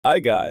Hi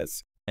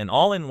guys! An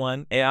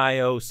all-in-one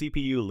Aio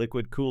CPU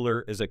Liquid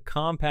Cooler is a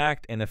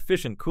compact and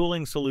efficient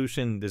cooling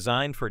solution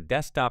designed for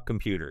desktop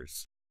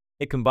computers.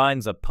 It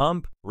combines a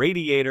pump,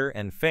 radiator,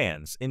 and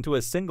fans into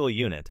a single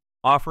unit,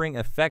 offering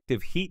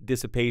effective heat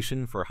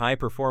dissipation for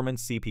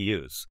high-performance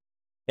CPUs.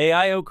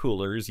 Aio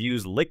coolers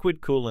use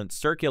liquid coolant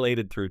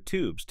circulated through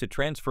tubes to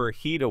transfer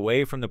heat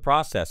away from the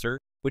processor,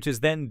 which is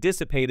then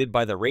dissipated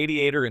by the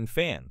radiator and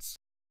fans.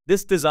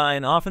 This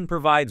design often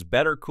provides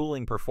better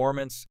cooling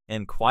performance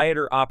and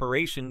quieter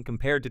operation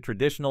compared to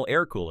traditional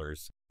air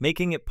coolers,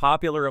 making it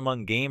popular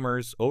among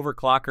gamers,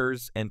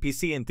 overclockers, and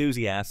PC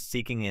enthusiasts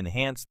seeking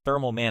enhanced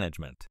thermal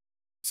management.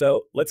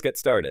 So, let's get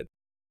started.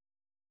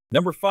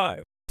 Number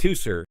 5.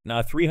 Teucer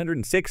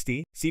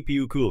Na360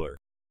 CPU Cooler.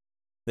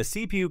 The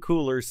CPU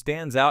cooler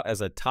stands out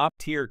as a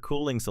top-tier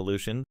cooling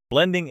solution,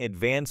 blending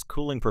advanced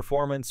cooling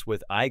performance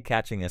with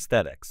eye-catching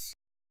aesthetics.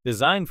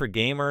 Designed for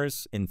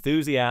gamers,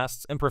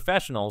 enthusiasts, and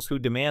professionals who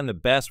demand the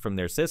best from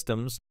their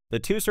systems, the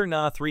Teucer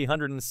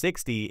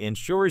Na360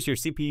 ensures your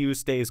CPU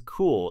stays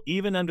cool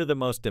even under the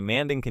most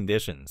demanding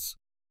conditions.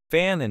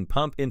 Fan and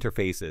pump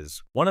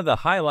interfaces. One of the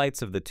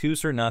highlights of the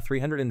Teucer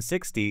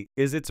Na360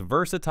 is its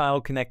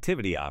versatile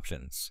connectivity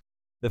options.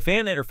 The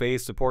fan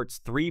interface supports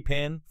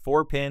 3-pin,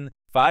 4-pin,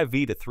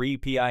 5V to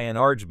 3PIN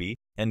RGB,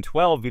 and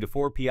 12V to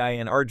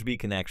 4PIN RGB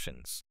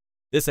connections.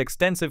 This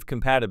extensive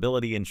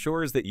compatibility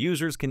ensures that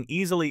users can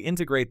easily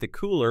integrate the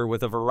cooler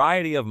with a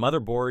variety of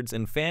motherboards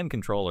and fan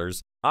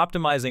controllers,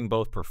 optimizing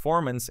both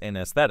performance and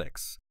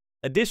aesthetics.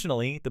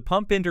 Additionally, the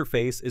pump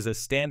interface is a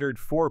standard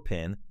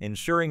 4-pin,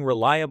 ensuring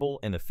reliable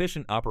and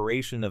efficient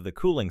operation of the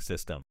cooling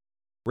system.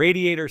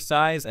 Radiator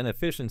size and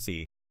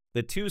efficiency.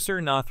 The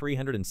Teucer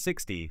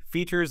Na360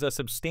 features a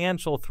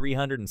substantial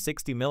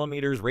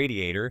 360mm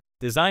radiator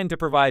designed to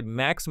provide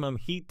maximum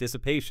heat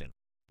dissipation.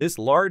 This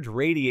large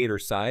radiator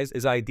size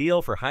is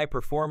ideal for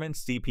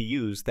high-performance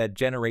CPUs that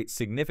generate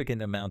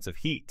significant amounts of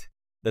heat.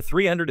 The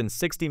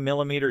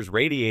 360mm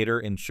radiator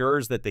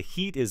ensures that the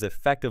heat is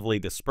effectively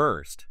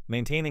dispersed,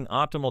 maintaining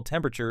optimal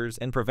temperatures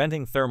and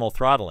preventing thermal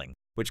throttling,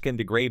 which can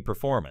degrade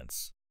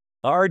performance.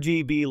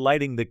 RGB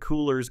lighting. The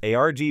cooler's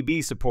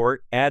ARGB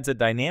support adds a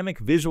dynamic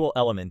visual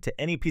element to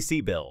any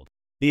PC build.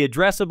 The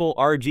addressable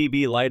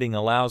RGB lighting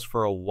allows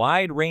for a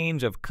wide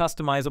range of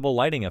customizable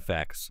lighting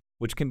effects,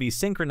 which can be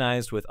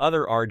synchronized with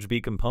other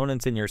RGB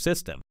components in your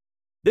system.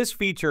 This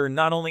feature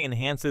not only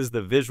enhances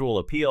the visual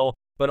appeal,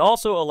 but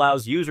also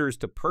allows users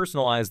to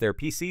personalize their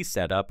PC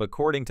setup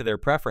according to their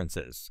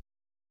preferences.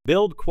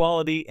 Build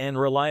quality and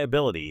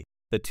reliability.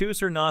 The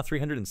Teucer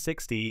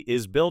Na360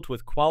 is built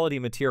with quality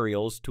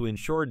materials to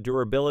ensure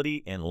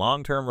durability and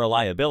long-term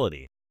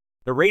reliability.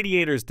 The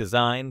radiator's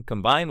design,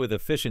 combined with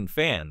efficient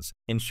fans,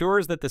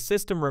 ensures that the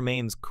system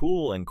remains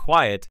cool and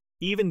quiet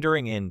even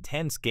during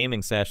intense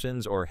gaming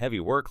sessions or heavy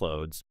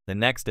workloads. The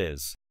next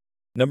is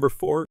Number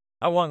 4.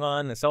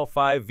 AWCANG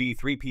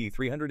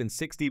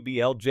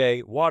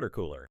SL5V3P360BLJ Water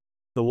Cooler.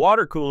 The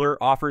water cooler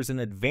offers an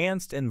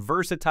advanced and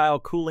versatile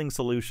cooling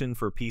solution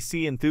for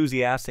PC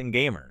enthusiasts and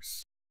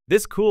gamers.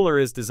 This cooler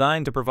is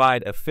designed to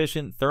provide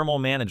efficient thermal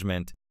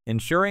management,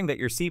 ensuring that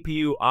your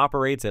CPU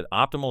operates at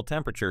optimal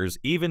temperatures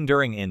even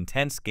during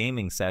intense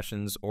gaming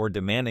sessions or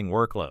demanding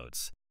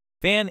workloads.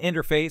 Fan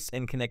interface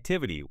and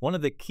connectivity. One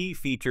of the key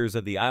features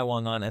of the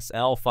AWCANG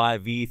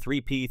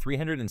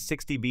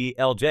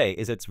SL5V3P360BLJ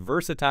is its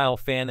versatile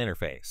fan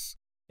interface.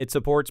 It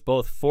supports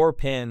both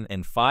 4-pin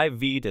and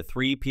 5V to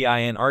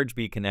 3PIN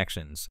RGB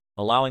connections,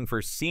 allowing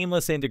for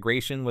seamless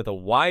integration with a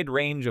wide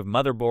range of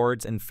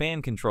motherboards and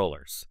fan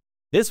controllers.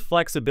 This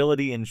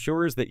flexibility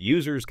ensures that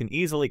users can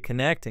easily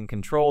connect and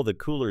control the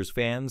cooler's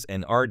fans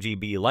and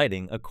RGB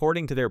lighting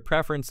according to their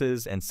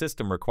preferences and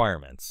system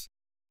requirements.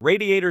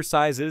 Radiator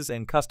sizes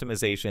and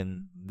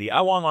customization. The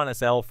AWCANG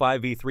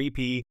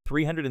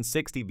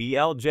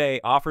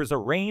SL5V3P360BLJ offers a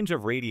range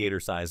of radiator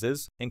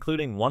sizes,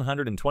 including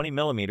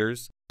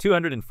 120mm,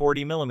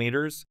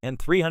 240mm, and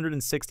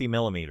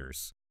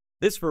 360mm.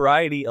 This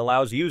variety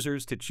allows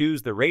users to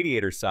choose the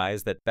radiator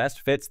size that best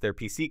fits their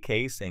PC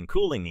case and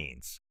cooling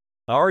needs.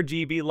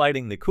 RGB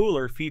lighting. The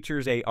cooler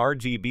features a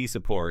RGB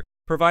support,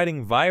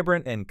 providing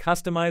vibrant and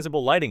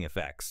customizable lighting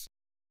effects.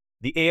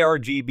 The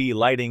ARGB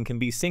lighting can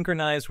be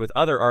synchronized with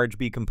other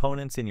RGB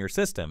components in your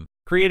system,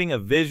 creating a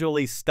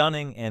visually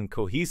stunning and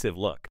cohesive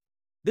look.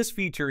 This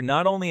feature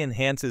not only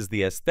enhances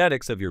the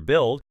aesthetics of your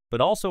build,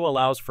 but also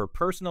allows for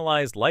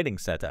personalized lighting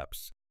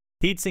setups.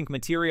 Heatsink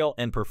material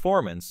and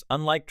performance.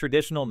 Unlike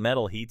traditional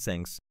metal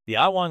heatsinks, the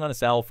AWCANG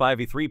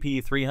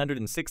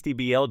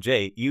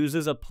SL5V3P360BLJ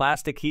uses a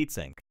plastic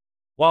heatsink.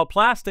 While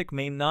plastic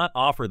may not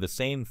offer the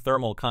same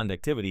thermal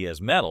conductivity as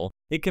metal,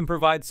 it can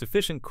provide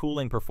sufficient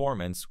cooling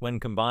performance when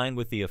combined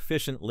with the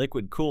efficient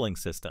liquid cooling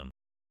system.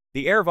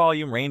 The air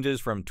volume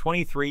ranges from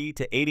 23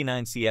 to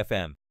 89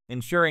 CFM,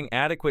 ensuring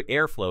adequate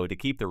airflow to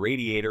keep the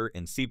radiator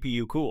and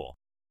CPU cool.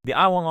 The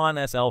AWCANG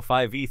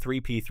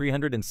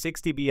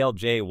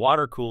SL5V3P360BLJ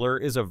water cooler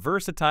is a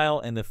versatile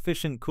and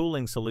efficient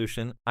cooling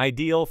solution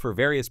ideal for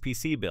various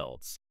PC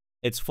builds.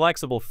 Its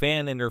flexible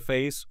fan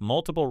interface,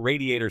 multiple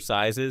radiator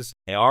sizes,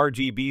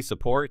 RGB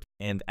support,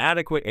 and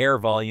adequate air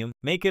volume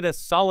make it a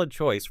solid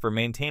choice for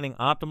maintaining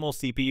optimal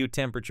CPU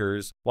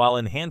temperatures while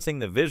enhancing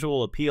the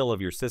visual appeal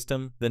of your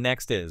system. The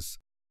next is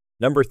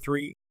Number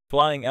 3.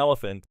 Flying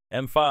Elephant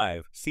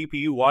M5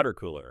 CPU Water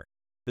Cooler.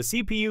 The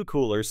CPU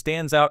cooler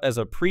stands out as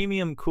a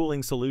premium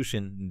cooling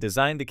solution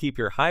designed to keep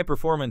your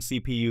high-performance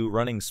CPU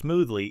running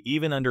smoothly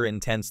even under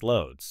intense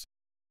loads.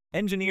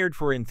 Engineered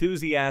for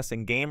enthusiasts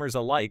and gamers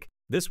alike,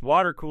 this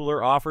water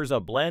cooler offers a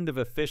blend of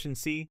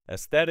efficiency,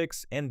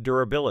 aesthetics, and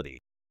durability.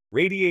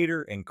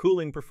 Radiator and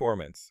cooling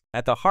performance.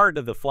 At the heart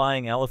of the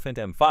Flying Elephant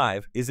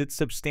M5 is its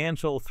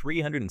substantial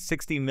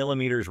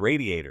 360mm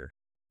radiator.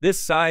 This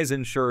size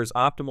ensures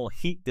optimal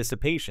heat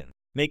dissipation,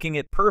 making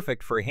it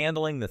perfect for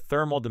handling the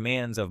thermal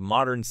demands of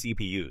modern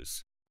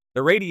CPUs.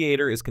 The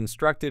radiator is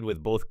constructed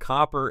with both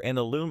copper and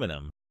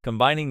aluminum,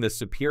 combining the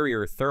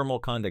superior thermal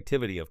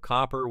conductivity of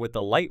copper with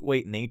the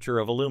lightweight nature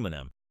of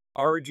aluminum.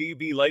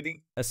 RGB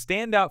lighting. A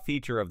standout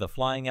feature of the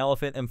Flying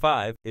Elephant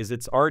M5 is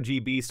its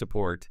RGB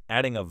support,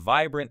 adding a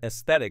vibrant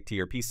aesthetic to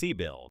your PC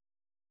build.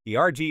 The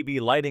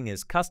RGB lighting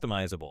is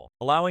customizable,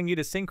 allowing you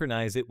to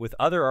synchronize it with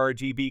other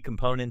RGB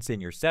components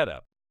in your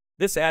setup.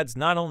 This adds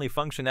not only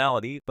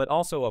functionality, but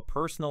also a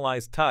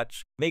personalized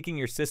touch, making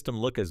your system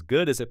look as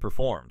good as it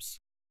performs.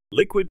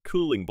 Liquid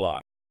cooling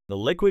block. The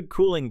liquid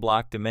cooling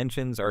block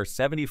dimensions are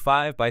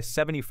 75 by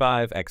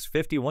 75 x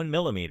 51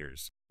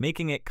 mm,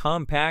 making it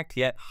compact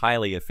yet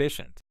highly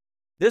efficient.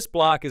 This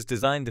block is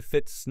designed to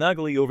fit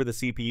snugly over the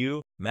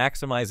CPU,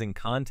 maximizing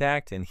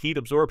contact and heat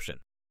absorption.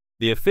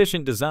 The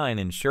efficient design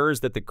ensures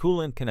that the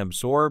coolant can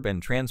absorb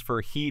and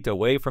transfer heat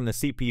away from the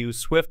CPU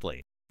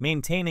swiftly,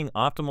 maintaining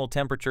optimal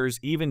temperatures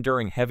even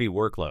during heavy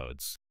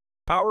workloads.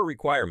 Power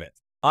requirement.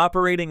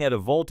 Operating at a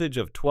voltage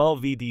of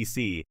 12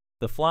 VDC,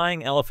 the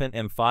Flying Elephant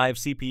M5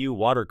 CPU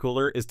water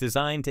cooler is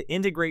designed to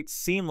integrate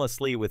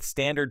seamlessly with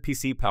standard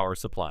PC power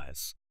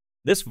supplies.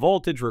 This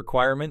voltage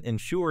requirement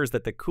ensures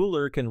that the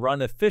cooler can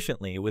run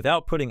efficiently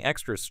without putting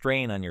extra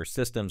strain on your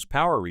system's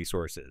power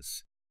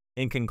resources.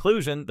 In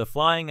conclusion, the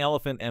Flying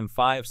Elephant M5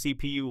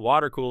 CPU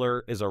water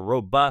cooler is a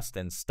robust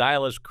and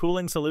stylish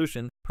cooling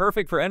solution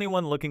perfect for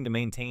anyone looking to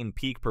maintain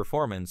peak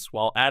performance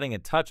while adding a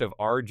touch of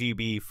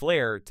RGB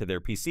flair to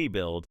their PC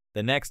build.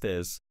 The next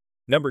is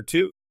Number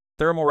 2.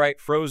 Thermalite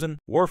Frozen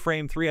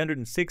Warframe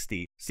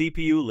 360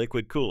 CPU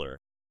Liquid Cooler.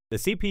 The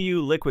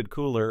CPU Liquid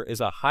Cooler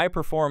is a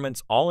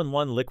high-performance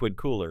all-in-one liquid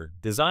cooler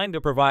designed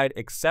to provide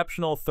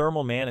exceptional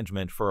thermal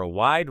management for a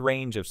wide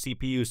range of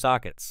CPU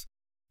sockets.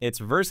 Its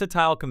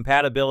versatile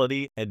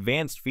compatibility,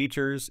 advanced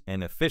features,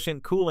 and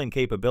efficient cooling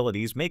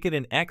capabilities make it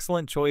an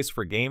excellent choice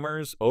for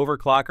gamers,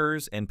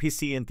 overclockers, and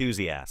PC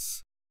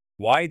enthusiasts.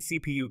 Wide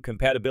CPU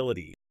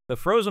compatibility. The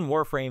Frozen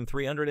Warframe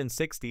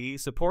 360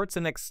 supports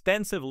an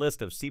extensive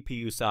list of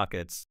CPU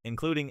sockets,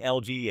 including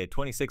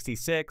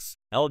LGA2066,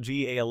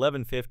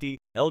 LGA1150,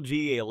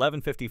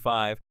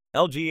 LGA1155,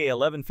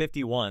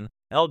 LGA1151,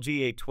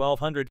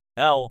 LGA1200,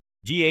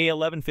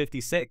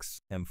 LGA1156,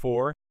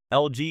 M4,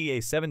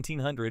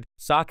 LGA1700,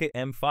 socket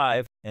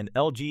M5, and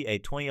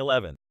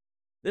LGA2011.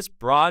 This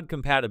broad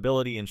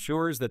compatibility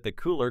ensures that the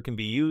cooler can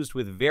be used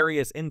with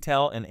various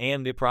Intel and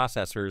AMD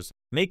processors,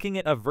 making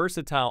it a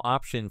versatile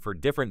option for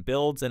different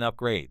builds and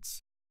upgrades.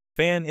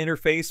 Fan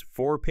interface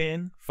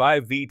 4-pin,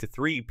 5V to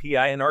 3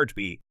 PIN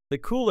RGB. The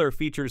cooler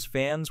features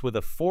fans with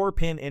a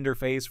 4-pin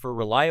interface for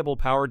reliable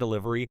power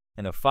delivery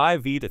and a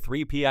 5V to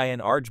 3 PIN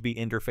RGB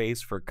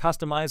interface for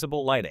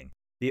customizable lighting.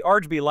 The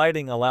RGB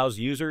lighting allows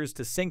users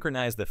to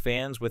synchronize the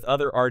fans with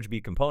other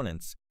RGB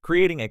components,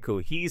 creating a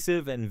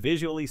cohesive and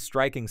visually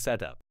striking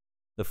setup.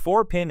 The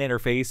 4-pin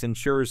interface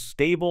ensures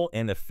stable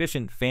and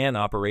efficient fan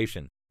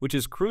operation, which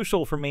is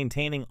crucial for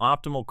maintaining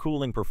optimal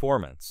cooling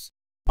performance.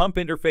 Pump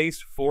interface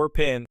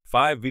 4-pin,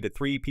 5V to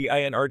 3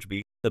 PIN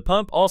RGB. The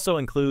pump also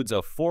includes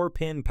a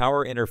 4-pin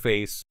power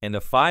interface and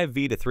a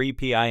 5V to 3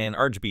 PIN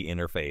RGB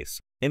interface,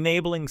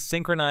 enabling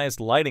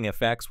synchronized lighting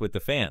effects with the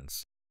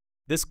fans.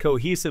 This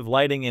cohesive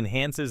lighting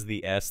enhances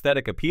the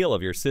aesthetic appeal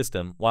of your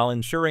system while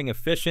ensuring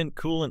efficient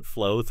coolant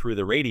flow through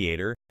the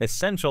radiator,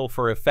 essential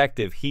for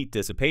effective heat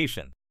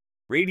dissipation.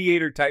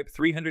 Radiator type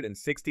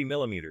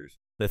 360mm.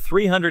 The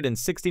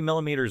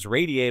 360mm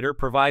radiator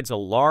provides a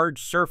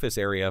large surface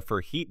area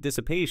for heat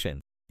dissipation,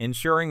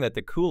 ensuring that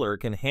the cooler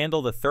can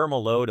handle the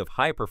thermal load of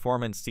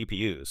high-performance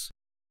CPUs.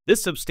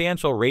 This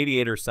substantial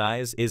radiator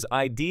size is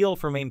ideal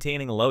for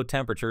maintaining low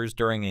temperatures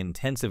during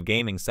intensive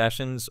gaming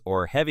sessions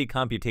or heavy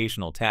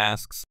computational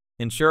tasks,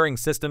 ensuring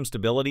system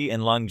stability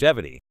and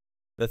longevity.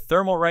 The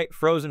Thermalite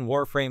Frozen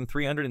Warframe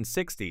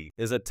 360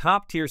 is a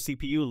top-tier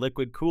CPU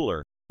liquid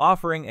cooler,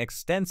 offering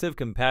extensive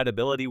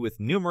compatibility with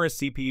numerous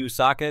CPU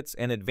sockets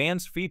and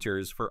advanced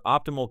features for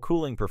optimal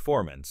cooling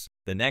performance.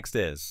 The next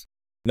is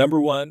Number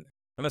 1.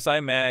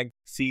 MSI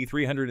MAGC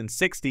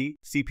 360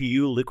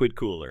 CPU Liquid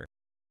Cooler.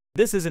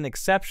 This is an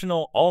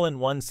exceptional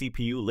all-in-one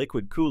CPU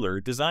liquid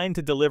cooler designed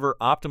to deliver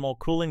optimal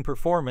cooling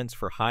performance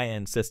for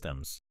high-end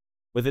systems.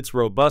 With its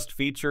robust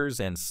features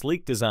and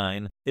sleek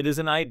design, it is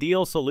an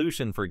ideal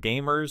solution for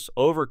gamers,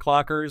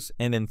 overclockers,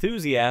 and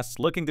enthusiasts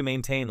looking to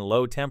maintain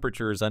low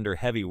temperatures under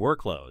heavy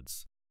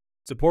workloads.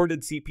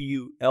 Supported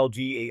CPU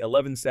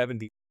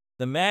LGA1170.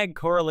 The MAGC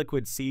Cpu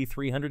Liquid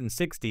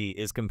C360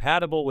 is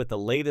compatible with the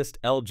latest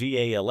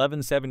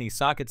LGA1170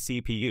 socket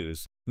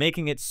CPUs,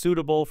 making it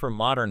suitable for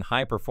modern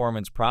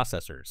high-performance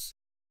processors.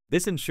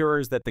 This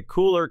ensures that the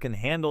cooler can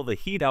handle the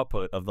heat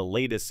output of the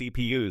latest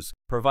CPUs,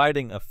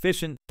 providing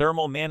efficient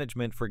thermal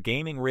management for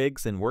gaming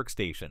rigs and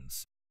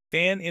workstations.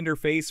 Fan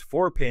interface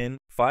 4-pin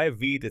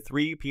 5V to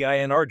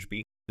 3PIN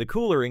RGB. The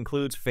cooler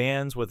includes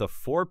fans with a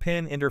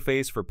 4-pin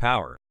interface for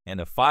power and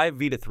a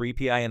 5V to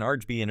 3PIN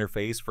RGB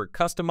interface for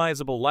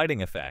customizable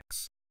lighting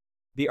effects.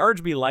 The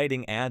RGB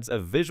lighting adds a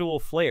visual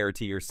flair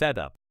to your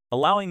setup,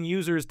 allowing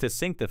users to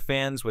sync the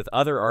fans with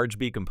other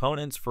RGB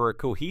components for a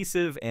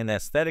cohesive and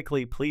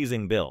aesthetically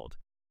pleasing build.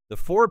 The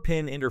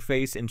 4-pin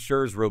interface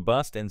ensures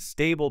robust and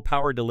stable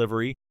power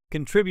delivery,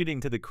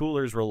 contributing to the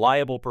cooler's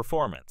reliable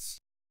performance.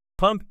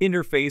 Pump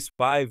interface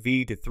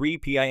 5V to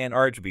 3PIN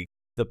RGB.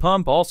 The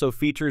pump also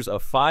features a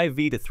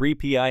 5V to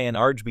 3PIN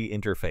RGB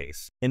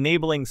interface,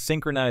 enabling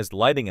synchronized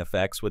lighting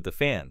effects with the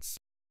fans.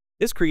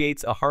 This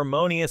creates a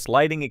harmonious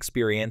lighting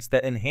experience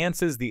that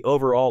enhances the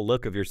overall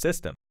look of your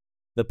system.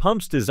 The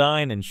pump's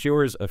design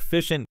ensures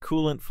efficient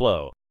coolant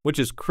flow, which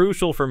is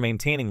crucial for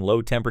maintaining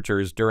low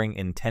temperatures during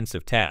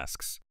intensive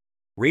tasks.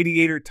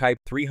 Radiator type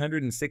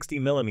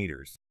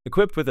 360mm.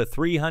 Equipped with a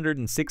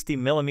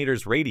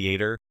 360mm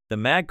radiator, the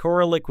MAGC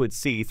Cpu Liquid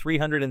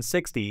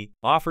C360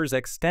 offers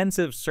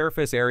extensive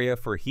surface area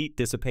for heat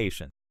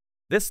dissipation.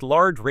 This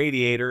large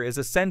radiator is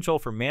essential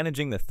for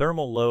managing the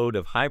thermal load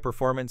of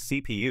high-performance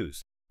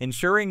CPUs,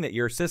 ensuring that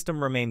your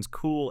system remains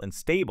cool and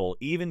stable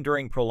even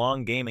during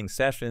prolonged gaming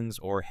sessions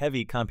or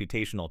heavy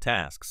computational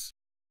tasks.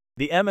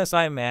 The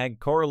MSI MAGC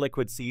Cpu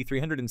Liquid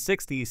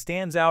C360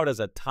 stands out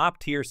as a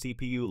top-tier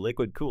CPU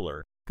liquid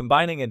cooler,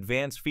 combining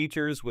advanced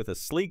features with a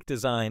sleek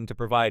design to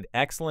provide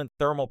excellent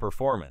thermal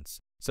performance,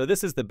 so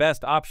this is the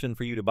best option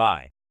for you to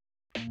buy.